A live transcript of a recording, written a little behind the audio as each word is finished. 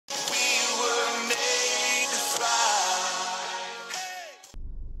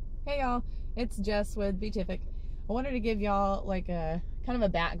y'all, it's Jess with Beatific. I wanted to give y'all like a kind of a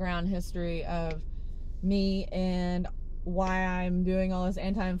background history of me and why I'm doing all this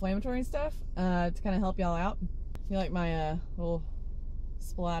anti-inflammatory stuff to kind of help y'all out. You like my little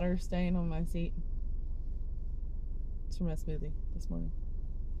splatter stain on my seat? It's from my smoothie this morning.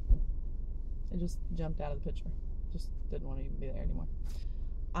 It just jumped out of the picture. Just didn't want to even be there anymore.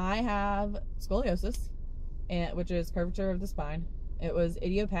 I have scoliosis, which is curvature of the spine. It was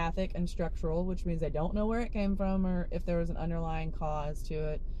idiopathic and structural, which means I don't know where it came from or if there was an underlying cause to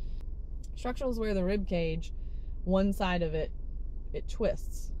it. Structural is where the rib cage, one side of it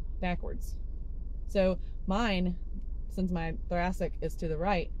twists backwards. So mine, since my thoracic is to the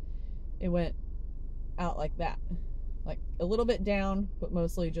right, it went out like that. Like a little bit down, but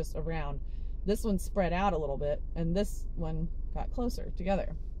mostly just around. This one spread out a little bit, and this one got closer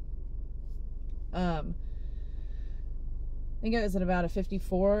together. I think it was at about a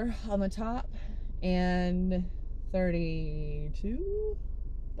 54 on the top and 32,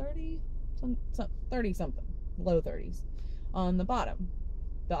 30 something, low 30s on the bottom,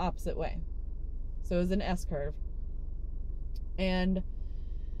 the opposite way. So it was an S curve. And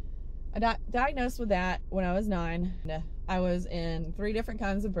I got diagnosed with that when I was 9. I was in 3 different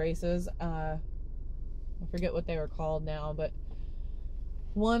kinds of braces. I forget what they were called now, but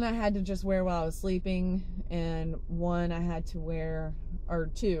one I had to just wear while I was sleeping, and one I had to wear, or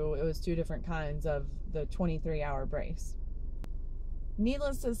 2, it was 2 different kinds of the 23-hour brace.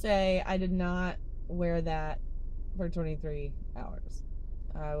 Needless to say, I did not wear that for 23 hours.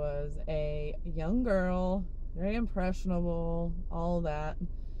 I was a young girl, very impressionable, all of that.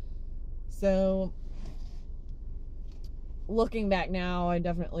 So, looking back now, I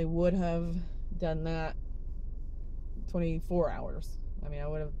definitely would have done that 24 hours. I mean, I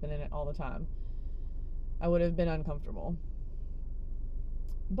would have been in it all the time. I would have been uncomfortable.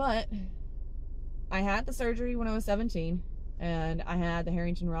 But I had the surgery when I was 17, and I had the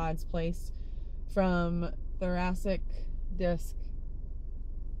Harrington Rods placed from thoracic disc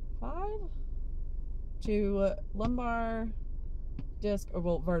 5 to lumbar disc, or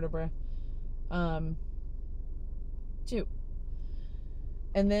well, vertebra 2.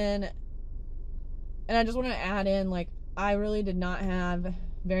 And I just want to add in, like, I really did not have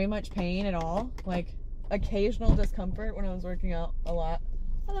very much pain at all. Like, occasional discomfort when I was working out a lot.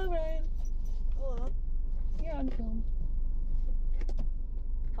 Hello, Ryan. Hello. You're on film.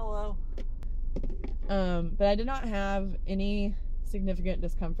 Hello. But I did not have any significant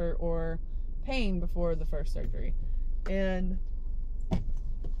discomfort or pain before the first surgery. And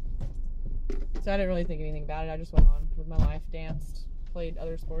so I didn't really think anything about it. I just went on with my life, danced, played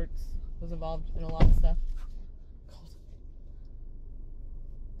other sports, was involved in a lot of stuff.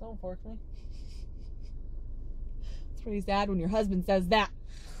 Don't fork me. It's pretty sad when your husband says that.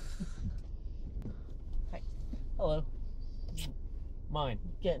 Hi. Hello. Mine.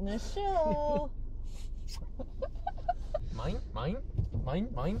 Getting a show. Mine.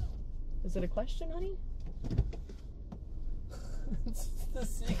 Is it a question, honey? It's the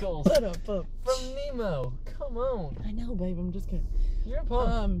seagulls. Shut up, From Nemo. Come on. I know, babe. I'm just kidding. You're a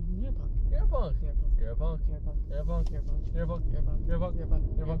punk. You're a punk. You're a punk. You're a punk. You're a punk. You're a punk. You're a punk. You're a punk. You're a punk. You're a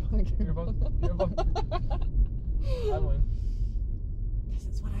punk. You're a punk. You're a punk. You're a punk. You're a punk. I win. This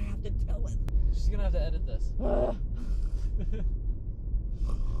is what I have to deal with. She's gonna have to edit this.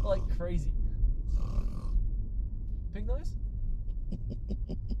 Like crazy. Pig noise?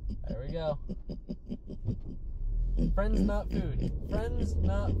 There we go. Friends, not food. Friends,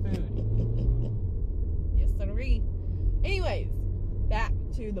 not food. Yes, sirree. Anyways, back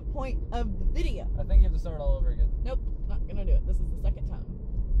to the point of the video. I think you have to start all over again. Nope, not gonna do it. This is the second time.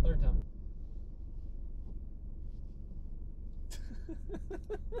 3rd time.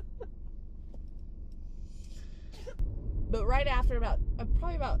 But right after,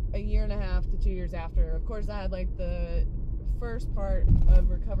 probably about a year and a half to 2 years after, of course, I had like the first part of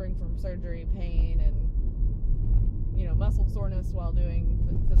recovering from surgery, pain and, you know, muscle soreness while doing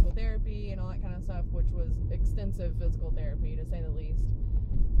physical therapy and all that kind of stuff, which was extensive physical therapy, to say the least.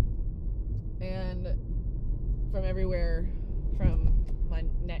 And from everywhere from my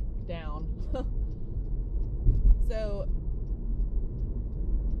neck down. So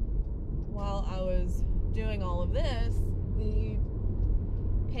while I was doing all of this, the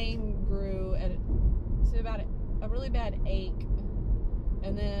pain grew to about a really bad ache,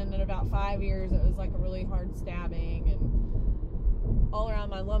 and then in about 5 years it was like a really hard stabbing and all around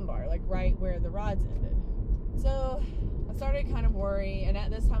my lumbar, like right where the rods ended. So I started kind of worry, and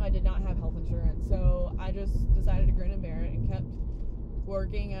at this time I did not have health insurance, so I just decided to grin and bear it and kept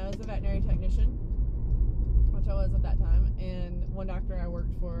working as a veterinary technician. which I was at that time, and one doctor I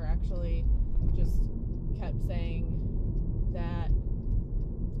worked for actually just kept saying that,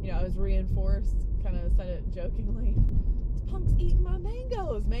 you know, I was reinforced, kind of said it jokingly, this punk's eating my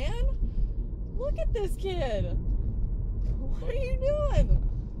mangoes, man. Look at this kid. What are you doing?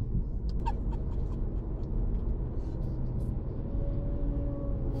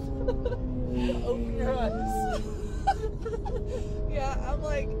 Open your eyes. Yeah, I'm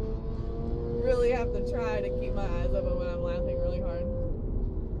like, really have to try to keep my eyes open when I'm laughing really hard.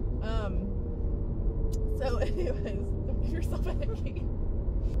 So anyways, don't give yourself a hickey.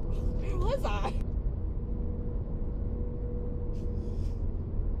 Where was I?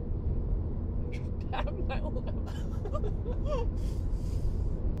 Dab my lip.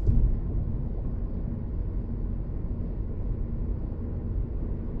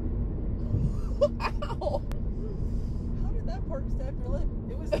 Ow! How did that pork stab your lip?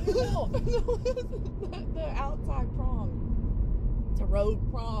 It was in your mouth. The outside prong. It's a rogue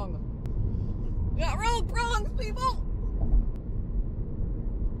prong. We got rogue prongs, people!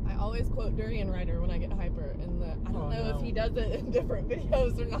 I always quote Durian Rider when I get hyper, and I don't know if he does it in different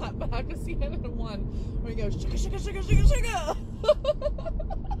videos or not, but I've just seen it in one where he goes shika shika shika shika shika.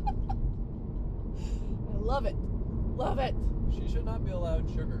 I love it. Love it. She should not be allowed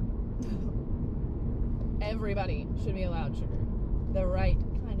sugar. Everybody should be allowed sugar. The right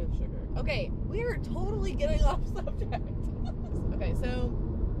kind of sugar. Okay, we are totally getting off subject. Okay, so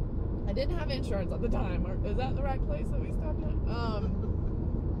I didn't have insurance at the time. Is that the right place that we stopped at?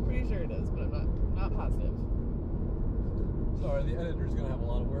 Pretty sure it is, but I'm not positive. Sorry, the editor's gonna have a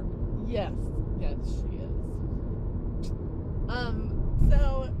lot of work. Yes, she is.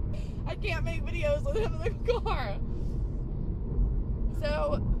 So I can't make videos with him in the car.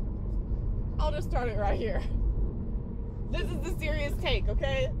 So I'll just start it right here. This is the serious take,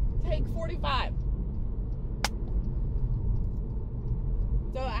 okay? Take 45.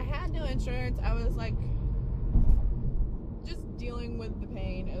 So I had no insurance. I was like just dealing with the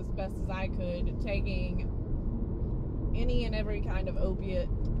pain as best as I could, taking any and every kind of opiate,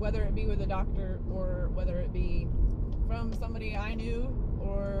 whether it be with a doctor or whether it be from somebody I knew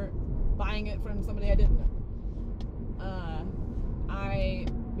or buying it from somebody I didn't know. I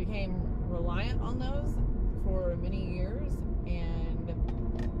became reliant on those for many years, and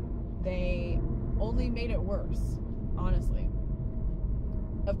they only made it worse, honestly.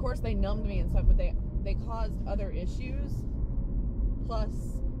 Of course, they numbed me and stuff, but they caused other issues.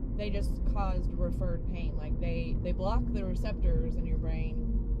 Plus, they just caused referred pain. Like, they block the receptors in your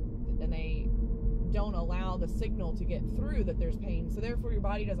brain, and they don't allow the signal to get through that there's pain. So therefore, your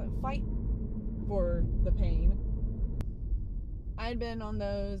body doesn't fight for the pain. I'd been on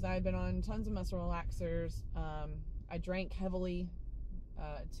those. I'd been on tons of muscle relaxers. I drank heavily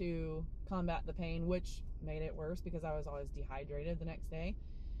to combat the pain, which made it worse because I was always dehydrated the next day.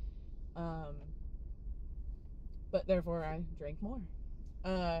 But therefore, I drank more.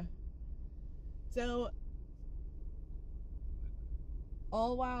 So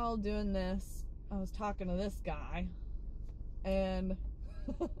all while doing this, I was talking to this guy, and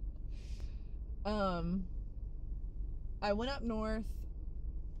I went up north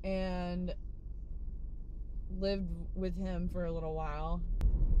and lived with him for a little while.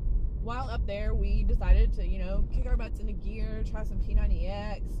 While up there, we decided to, kick our butts into gear, try some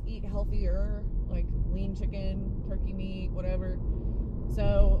P90X, eat healthier, like lean chicken, turkey meat, whatever.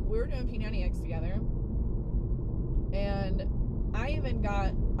 So we were doing P90X together, and I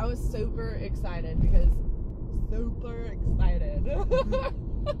was super excited because,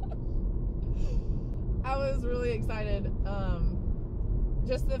 I was really excited,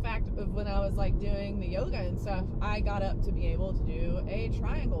 just the fact of when I was like doing the yoga and stuff, I got up to be able to do a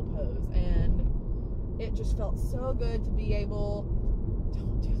triangle pose, and it just felt so good to be able,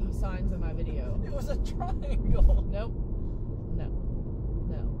 don't do those signs in my video. It was a triangle. Nope. No.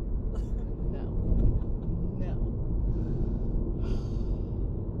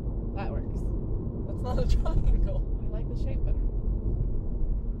 That works. That's not a triangle. I like the shape better.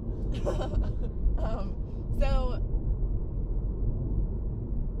 So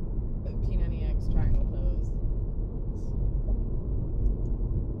P90X triangle pose. I'm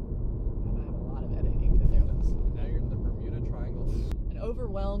gonna have a lot of editing to do. Now you're in the Bermuda Triangle. And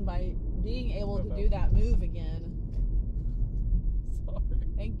overwhelmed by being able to do that move again. Sorry.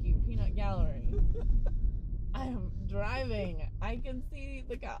 Thank you, Peanut Gallery. I am driving. I can see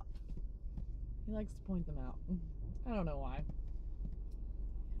the cop. He likes to point them out. I don't know why.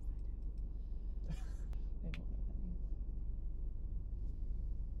 They won't know that.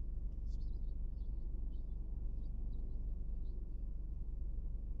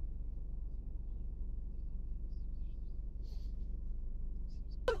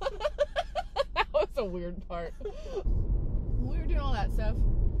 the weird part. When we were doing all that stuff,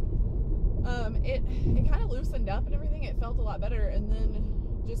 it kind of loosened up and everything. It felt a lot better, and then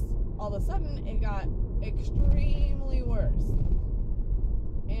just all of a sudden it got extremely worse.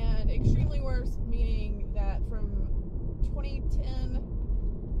 And extremely worse meaning that from 2010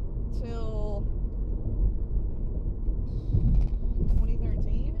 till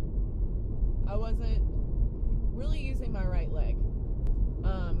 2013, I wasn't really using my right leg.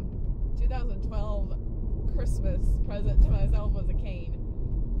 2012 Christmas present to myself was a cane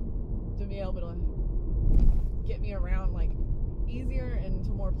to be able to get me around like easier and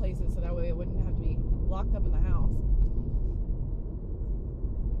to more places, so that way I wouldn't have to be locked up in the house.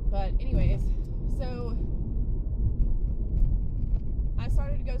 But anyways, so I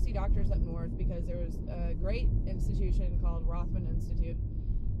started to go see doctors up north because there was a great institution called Rothman Institute,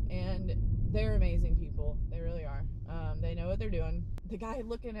 and they're amazing people. They really are. They know what they're doing. The guy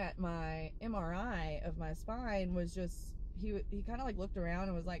looking at my MRI of my spine was just, he kind of like looked around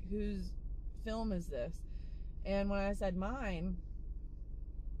and was like, whose film is this? And when I said mine,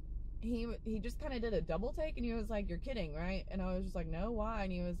 he just kind of did a double take, and he was like, you're kidding, right? And I was just like, no, why?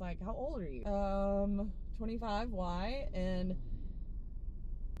 And he was like, how old are you? 25, why? And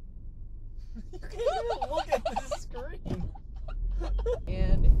You can't even look at the screen.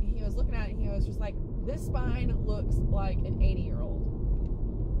 And he was looking at it, and he was just like, this spine looks like an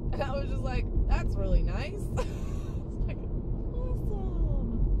 80-year-old. And I was just like, that's really nice. It's like,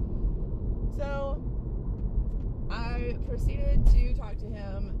 awesome. So I proceeded to talk to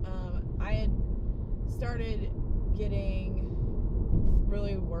him. I had started getting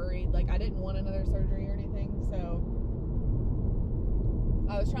really worried. Like, I didn't want another surgery or anything, so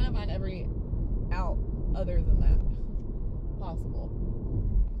I was trying to find every out other than that possible.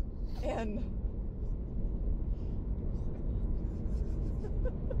 And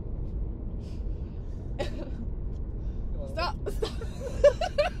stop.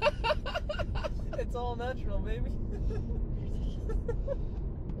 It's all natural, baby.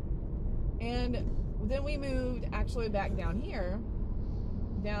 And then we moved actually back down here,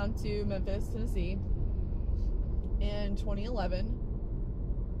 down to Memphis, Tennessee in 2011.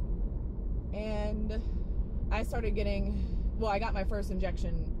 And I started getting, well, I got my first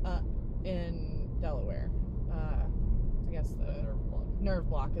injection in Delaware. I guess the nerve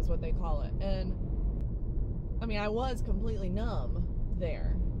block is what they call it. And I mean, I was completely numb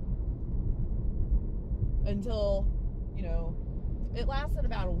there until, you know, it lasted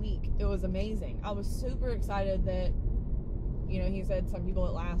about a week. It was amazing. I was super excited that, you know, he said some people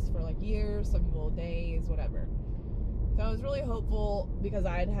it lasts for like years, some people days, whatever. So I was really hopeful because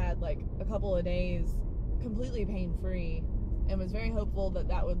I had had like a couple of days completely pain-free, and was very hopeful that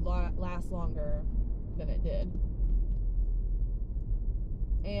that would last longer than it did.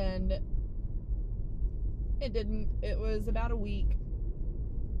 And it didn't. It was about a week,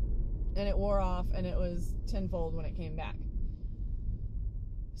 and it wore off, and it was tenfold when it came back.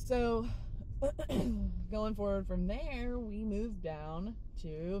 So going forward from there, we moved down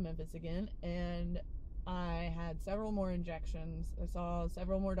to Memphis again, and I had several more injections. I saw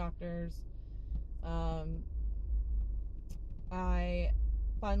several more doctors. I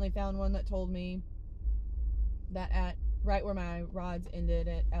finally found one that told me that at right where my rods ended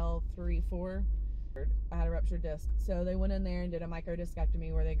at L3-4, I had a ruptured disc. So they went in there and did a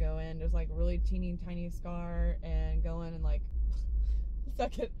microdiscectomy where they go in, there's like a really teeny tiny scar, and go in and like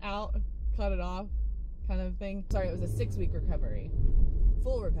suck it out, cut it off kind of thing. Sorry, it was a 6-week recovery,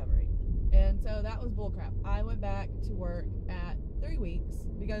 full recovery. And so that was bullcrap. I went back to work at 3 weeks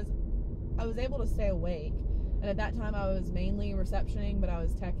because I was able to stay awake. And at that time I was mainly receptioning, but I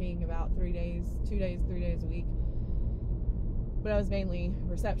was teching about 3 days a week. But I was mainly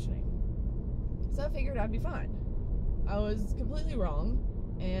receptioning. So I figured I'd be fine. I was completely wrong.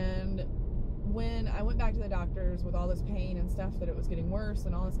 And when I went back to the doctors with all this pain and stuff, that it was getting worse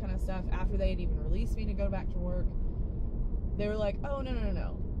and all this kind of stuff, after they had even released me to go back to work, they were like, oh,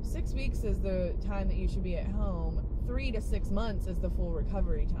 no. 6 weeks is the time that you should be at home. 3 to 6 months is the full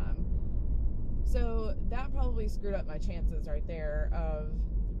recovery time. So that probably screwed up my chances right there of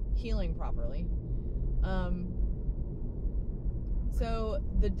healing properly. So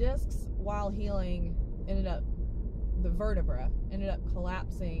the discs, while healing, the vertebra ended up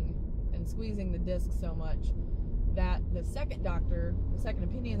collapsing and squeezing the disc so much that the second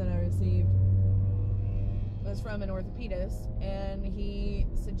opinion that I received was from an orthopedist, and he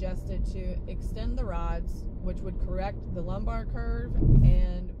suggested to extend the rods, which would correct the lumbar curve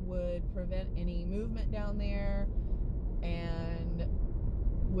and would prevent any movement down there and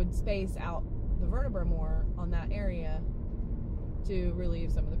would space out the vertebra more on that area to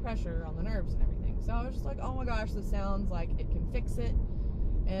relieve some of the pressure on the nerves and everything. So I was just like, oh my gosh, this sounds like it can fix it.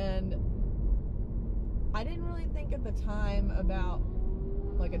 And I didn't really think at the time about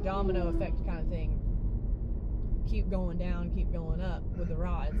like a domino effect kind of thing. Keep going down, keep going up with the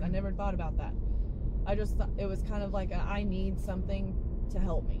rods. I never thought about that. I just thought it was kind of like I need something to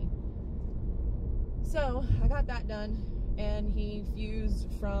help me. So I got that done, and he fused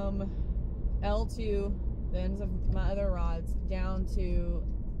from L2, the ends of my other rods, down to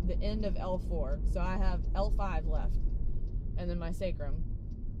the end of L4. So I have L5 left, and then my sacrum.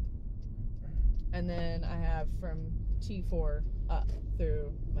 And then I have from T4 up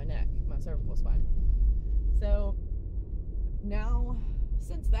through my neck, my cervical spine. So now,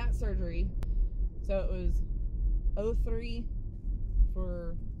 since that surgery, so it was 03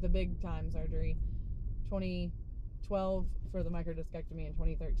 for the big time surgery, 2012 for the microdiscectomy, and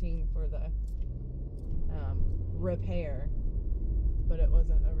 2013 for the repair. But it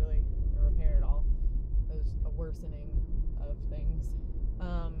wasn't really a repair at all. It was a worsening of things.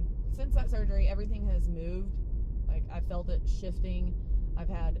 Since that surgery, everything has moved. Like, I felt it shifting. I've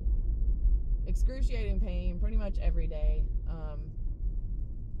had excruciating pain pretty much every day.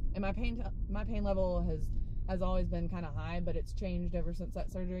 And my pain level has always been kind of high, but it's changed ever since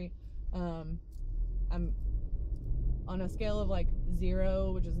that surgery. I'm on a scale of like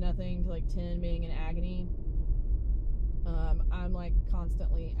 0, which is nothing, to like 10 being in agony. I'm like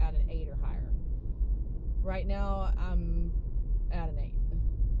constantly at an 8 or higher. Right now I'm at an 8.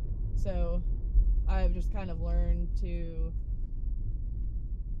 So I've just kind of learned to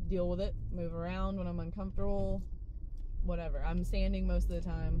deal with it, move around when I'm uncomfortable, whatever. I'm standing most of the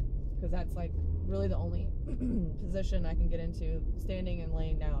time because that's like really the only position I can get into, standing and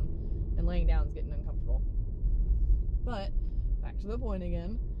laying down. And laying down is getting uncomfortable. But back to the point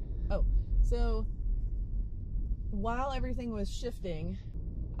again. Oh, so while everything was shifting,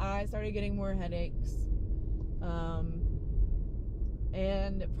 I started getting more headaches.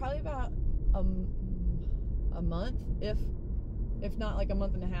 And probably about a month, if not like a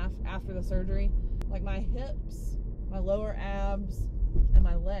month and a half after the surgery, like my hips, my lower abs, and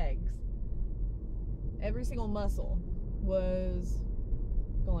my legs, every single muscle was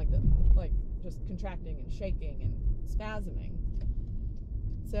going like this, like just contracting and shaking and spasming.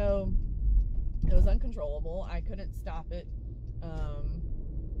 So it was uncontrollable. I couldn't stop it.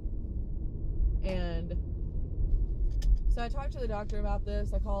 And so I talked to the doctor about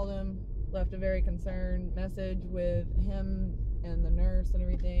this. I called him, left a very concerned message with him and the nurse and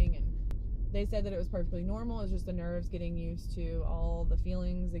everything, and they said that it was perfectly normal. It's just the nerves getting used to all the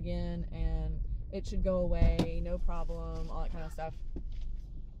feelings again, and it should go away, no problem, all that kind of stuff.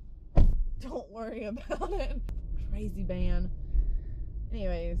 Don't worry about it. Crazy ban.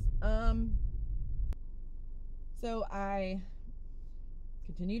 Anyways, so I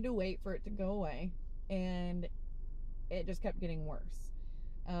continued to wait for it to go away, and it just kept getting worse.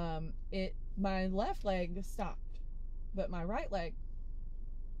 My left leg stopped, but my right leg,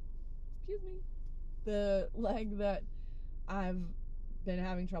 excuse me, the leg that I've been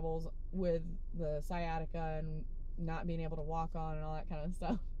having troubles with, the sciatica and not being able to walk on and all that kind of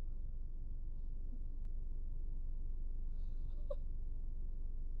stuff.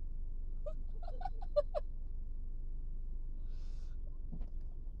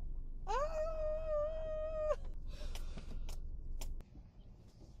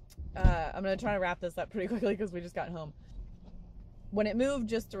 I'm going to try to wrap this up pretty quickly because we just got home. When it moved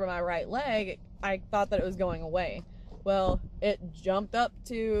just to my right leg, I thought that it was going away. Well, it jumped up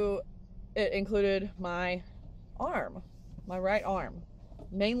to, it included my arm, my right arm,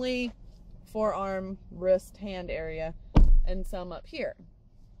 mainly forearm, wrist, hand area, and some up here.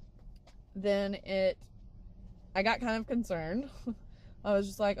 Then I got kind of concerned. I was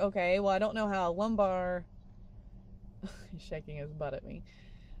just like, okay, well, I don't know how a lumbar, he's shaking his butt at me.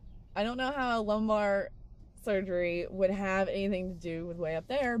 I don't know how a lumbar surgery would have anything to do with way up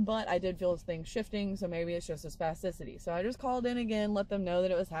there, but I did feel things shifting, so maybe it's just a spasticity. So I just called in again, let them know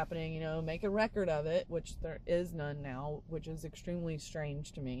that it was happening, make a record of it, which there is none now, which is extremely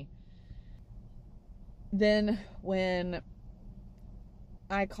strange to me. Then when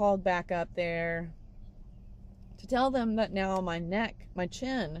I called back up there to tell them that now my neck, my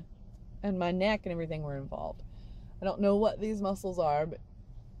chin, and my neck and everything were involved. I don't know what these muscles are, but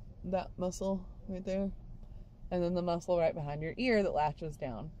that muscle right there, and then the muscle right behind your ear that latches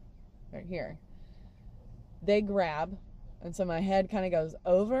down right here, they grab, and so my head kind of goes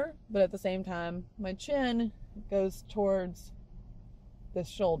over, but at the same time my chin goes towards this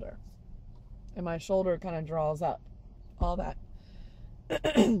shoulder, and my shoulder kind of draws up all that.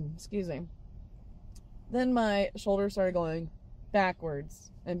 Excuse me. Then my shoulder started going backwards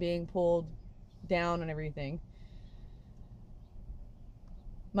and being pulled down and everything.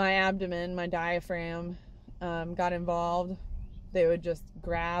 My abdomen, my diaphragm, got involved. They would just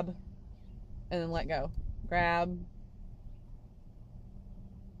grab and then let go. Grab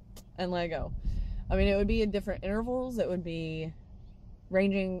and let go. I mean, it would be at different intervals. It would be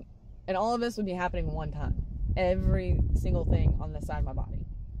ranging, and all of this would be happening one time. Every single thing on the side of my body.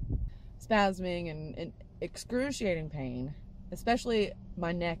 Spasming and excruciating pain, especially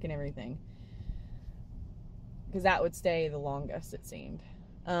my neck and everything. Because that would stay the longest, it seemed.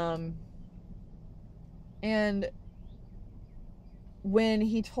 And when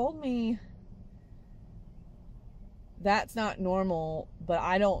he told me that's not normal, but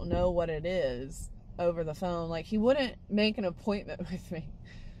I don't know what it is over the phone, like, he wouldn't make an appointment with me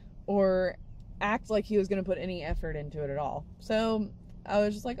or act like he was going to put any effort into it at all. So I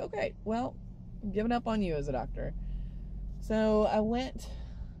was just like, okay, well, I'm giving up on you as a doctor. So I went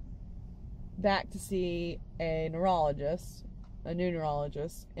back to see a neurologist, a new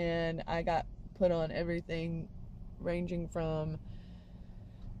neurologist, and I got put on everything ranging from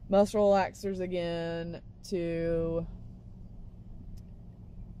muscle relaxers again to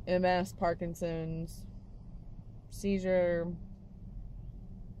MS, Parkinson's, seizure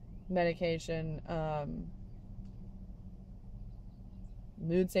medication,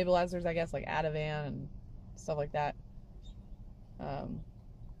 mood stabilizers, I guess, like Ativan and stuff like that.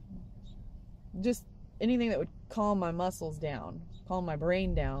 Just anything that would calm my muscles down, calm my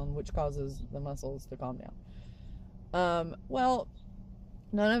brain down, which causes the muscles to calm down. Well,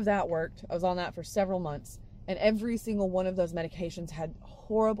 none of that worked. I was on that for several months, and every single one of those medications had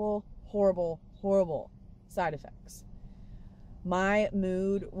horrible, horrible, horrible side effects. My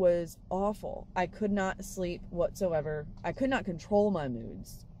mood was awful. I could not sleep whatsoever. I could not control my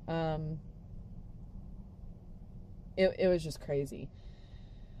moods. It was just crazy.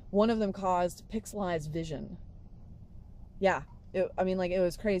 One of them caused pixelized vision. Yeah, it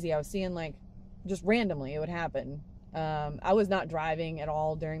was crazy. I was seeing, like, just randomly it would happen. I was not driving at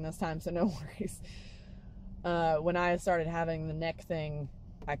all during this time, so no worries. When I started having the neck thing,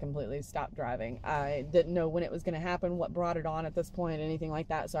 I completely stopped driving. I didn't know when it was going to happen, what brought it on at this point, anything like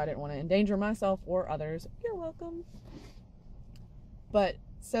that, so I didn't want to endanger myself or others. You're welcome. But,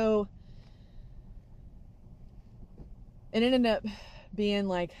 so, it ended up being,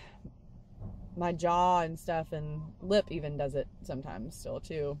 like, my jaw and stuff, and lip even does it sometimes still,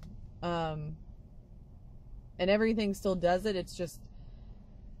 too. And everything still does it. It's just,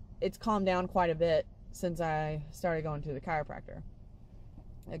 it's calmed down quite a bit since I started going to the chiropractor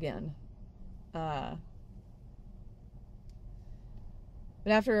again. But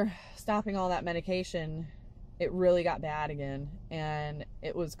after stopping all that medication, it really got bad again. And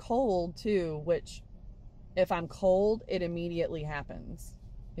it was cold too, which, if I'm cold, it immediately happens.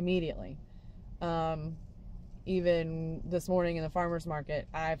 Immediately. Even this morning in the farmer's market,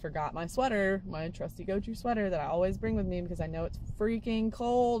 I forgot my sweater, my trusty go-to sweater that I always bring with me because I know it's freaking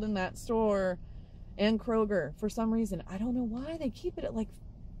cold in that store. And Kroger, for some reason. I don't know why they keep it at, like,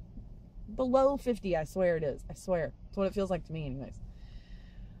 below 50. I swear it is. I swear. It's what it feels like to me anyways.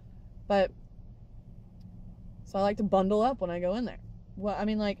 But, so I like to bundle up when I go in there. Well, I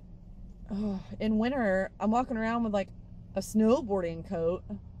mean, like, in winter, I'm walking around with, like, a snowboarding coat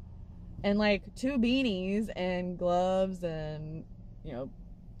and, like, 2 beanies and gloves and,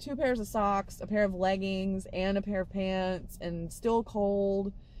 2 pairs of socks, a pair of leggings, and a pair of pants, and still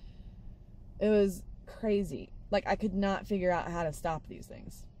cold. It was crazy. Like, I could not figure out how to stop these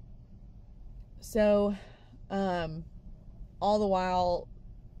things. So, all the while,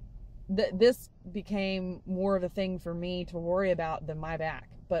 this became more of a thing for me to worry about than my back.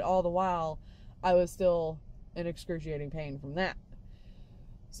 But all the while, I was still in excruciating pain from that.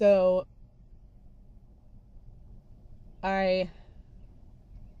 So, I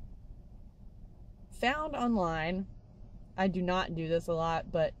found online, I do not do this a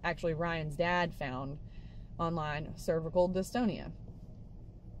lot, but actually Ryan's dad found online cervical dystonia.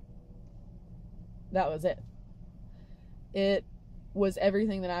 That was it. It was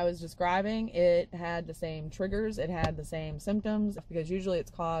everything that I was describing. It had the same triggers. It had the same symptoms, because usually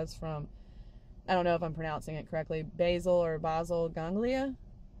it's caused from, I don't know if I'm pronouncing it correctly, basal or basal ganglia,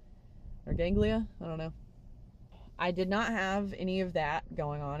 or ganglia, I don't know. I did not have any of that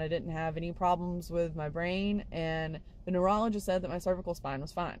going on. I didn't have any problems with my brain, and the neurologist said that my cervical spine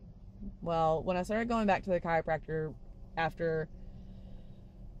was fine. Well, when I started going back to the chiropractor after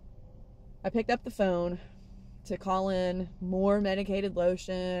I picked up the phone to call in more medicated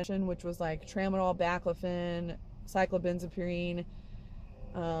lotion, which was like tramadol, baclofen, cyclobenzaprine,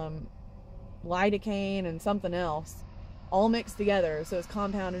 lidocaine, and something else, all mixed together. So it's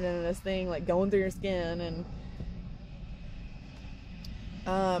compounded into this thing, like going through your skin. And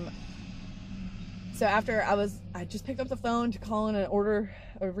so after I just picked up the phone to call in and order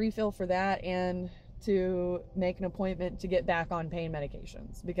a refill for that, and to make an appointment to get back on pain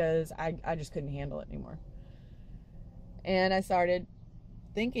medications, because I just couldn't handle it anymore. And I started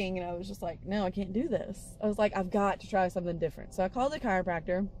thinking, and I was just like, no, I can't do this. I was like, I've got to try something different. So I called the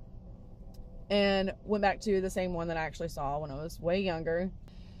chiropractor and went back to the same one that I actually saw when I was way younger.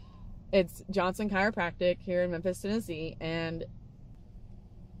 It's Johnson Chiropractic here in Memphis, Tennessee. And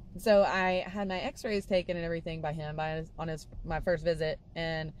so I had my x-rays taken and everything by him on my first visit,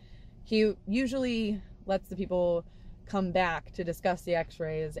 and he usually lets the people come back to discuss the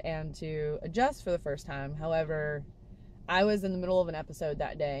x-rays and to adjust for the first time. However, I was in the middle of an episode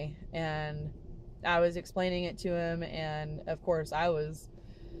that day, and I was explaining it to him, and of course I was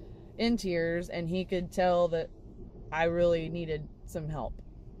in tears, and he could tell that I really needed some help,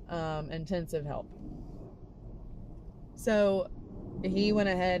 intensive help. So he went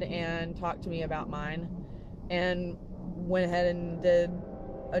ahead and talked to me about mine, and went ahead and did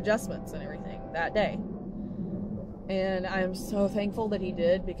adjustments and everything that day. And I'm so thankful that he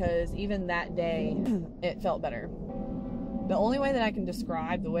did, because even that day it felt better. The only way that I can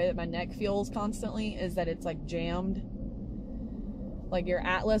describe the way that my neck feels constantly is that it's like jammed. Like your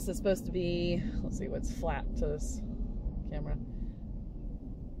atlas is supposed to be, let's see what's flat to this camera,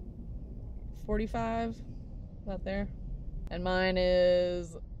 45, about there, and mine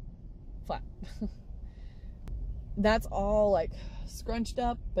is flat. That's all like scrunched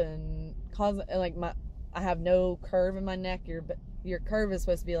up and like I have no curve in my neck. Your curve is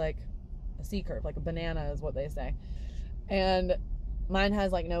supposed to be like a C curve, like a banana is what they say. And mine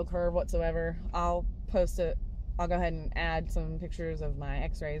has like no curve whatsoever. I'll post it. I'll go ahead and add some pictures of my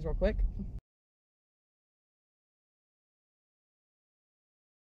x-rays real quick.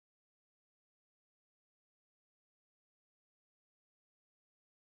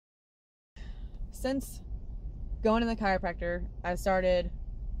 Since going to the chiropractor, I started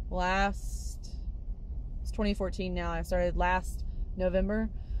it's 2014 now. I started last November.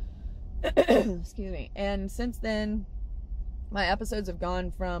 Excuse me. And since then, my episodes have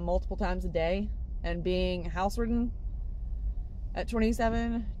gone from multiple times a day and being house ridden at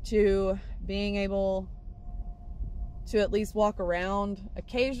 27 to being able to at least walk around,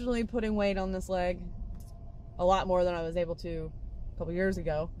 occasionally putting weight on this leg, a lot more than I was able to a couple years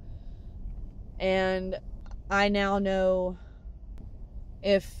ago. And I now know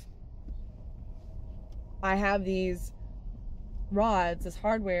if I have these rods, this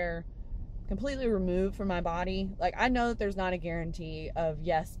hardware, completely removed from my body, like I know that there's not a guarantee of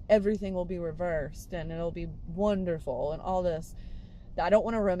yes, everything will be reversed and it'll be wonderful and all this. I don't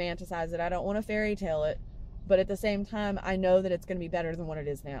want to romanticize it. I don't want to fairy tale it, but at the same time, I know that it's going to be better than what it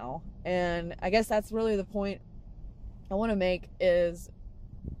is now. And I guess that's really the point I want to make, is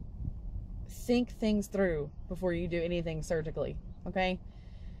think things through before you do anything surgically. Okay?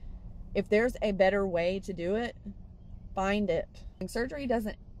 If there's a better way to do it, find it. And surgery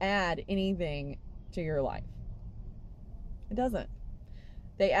doesn't add anything to your life. It doesn't.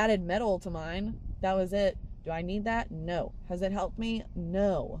 They added metal to mine. That was it. Do I need that? No. Has it helped me?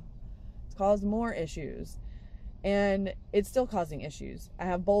 No. It's caused more issues. And it's still causing issues. I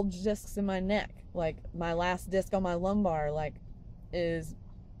have bulge discs in my neck. Like my last disc on my lumbar, like, is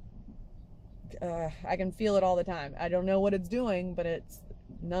I can feel it all the time. I don't know what it's doing, but it's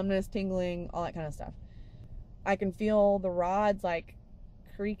numbness, tingling, all that kind of stuff. I can feel the rods like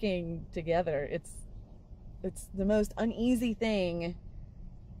creaking together. It's the most uneasy thing.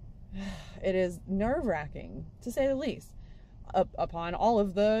 It is nerve-wracking, to say the least, upon all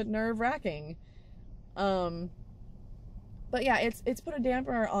of the nerve-wracking. But yeah, it's put a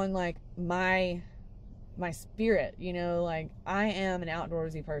damper on like my spirit, you know. Like, I am an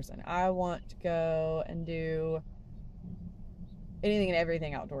outdoorsy person. I want to go and do anything and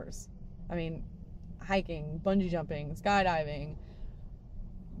everything outdoors. I mean, hiking, bungee jumping, skydiving,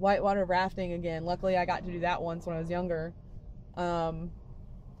 whitewater rafting again. Luckily, I got to do that once when I was younger.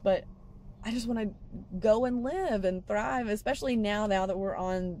 But I just want to go and live and thrive, especially now that we're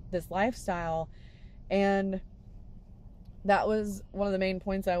on this lifestyle. And that was one of the main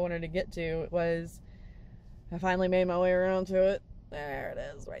points I wanted to get to. Was I finally made my way around to it. There it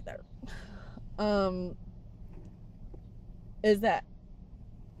is, right there. Is that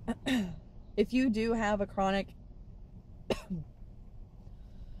if you do have a chronic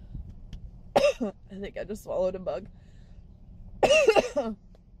I think I just swallowed a bug.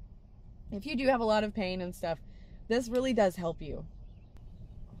 If you do have a lot of pain and stuff, this really does help you.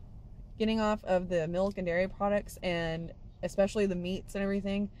 Getting off of the milk and dairy products and especially the meats and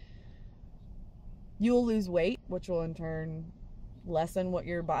everything, you'll lose weight, which will in turn lessen what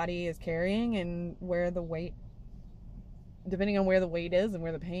your body is carrying and where the weight, depending on where the weight is and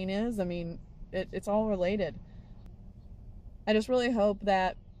where the pain is. I mean, it's all related. I just really hope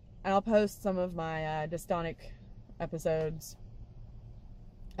that I'll post some of my dystonic episodes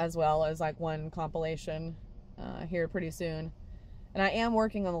as well as like one compilation here pretty soon. And I am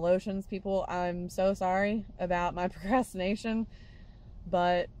working on the lotions, people. I'm so sorry about my procrastination,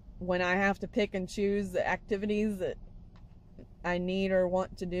 but when I have to pick and choose the activities that I need or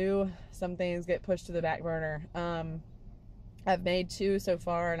want to do, some things get pushed to the back burner. I've made 2 so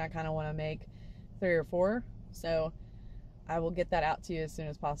far, and I kind of want to make 3 or 4, so I will get that out to you as soon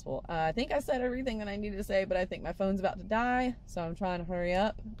as possible. I think I said everything that I needed to say, but I think my phone's about to die, so I'm trying to hurry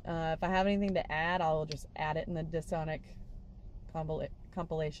up. If I have anything to add, I'll just add it in the dystonic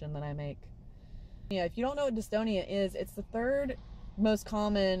compilation that I make. Yeah, if you don't know what dystonia is, it's the 3rd most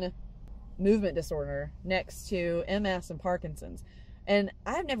common movement disorder next to MS and Parkinson's, and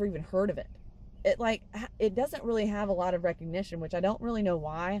I've never even heard of it. It doesn't really have a lot of recognition, which I don't really know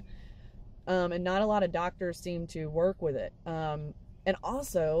why, and not a lot of doctors seem to work with it. And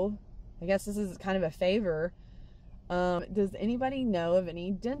also, I guess this is kind of a favor, does anybody know of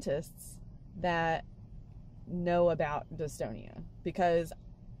any dentists that know about dystonia? Because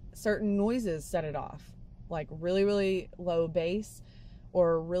certain noises set it off, like really, really low bass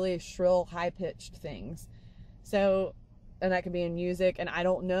or really shrill, high-pitched things. So, and that could be in music, and I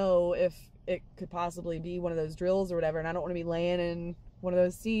don't know if it could possibly be one of those drills or whatever, and I don't want to be laying in one of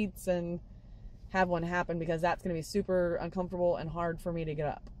those seats and have one happen, because that's going to be super uncomfortable and hard for me to get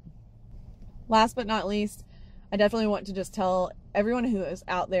up. Last but not least, I definitely want to just tell everyone who is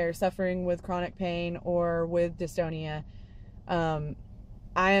out there suffering with chronic pain or with dystonia,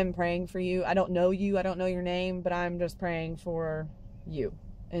 I am praying for you. I don't know you, I don't know your name, but I'm just praying for you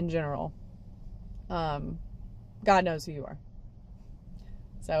in general. God knows who you are.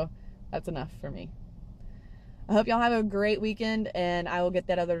 So that's enough for me. I hope y'all have a great weekend, and I will get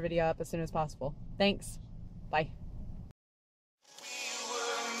that other video up as soon as possible. Thanks. Bye.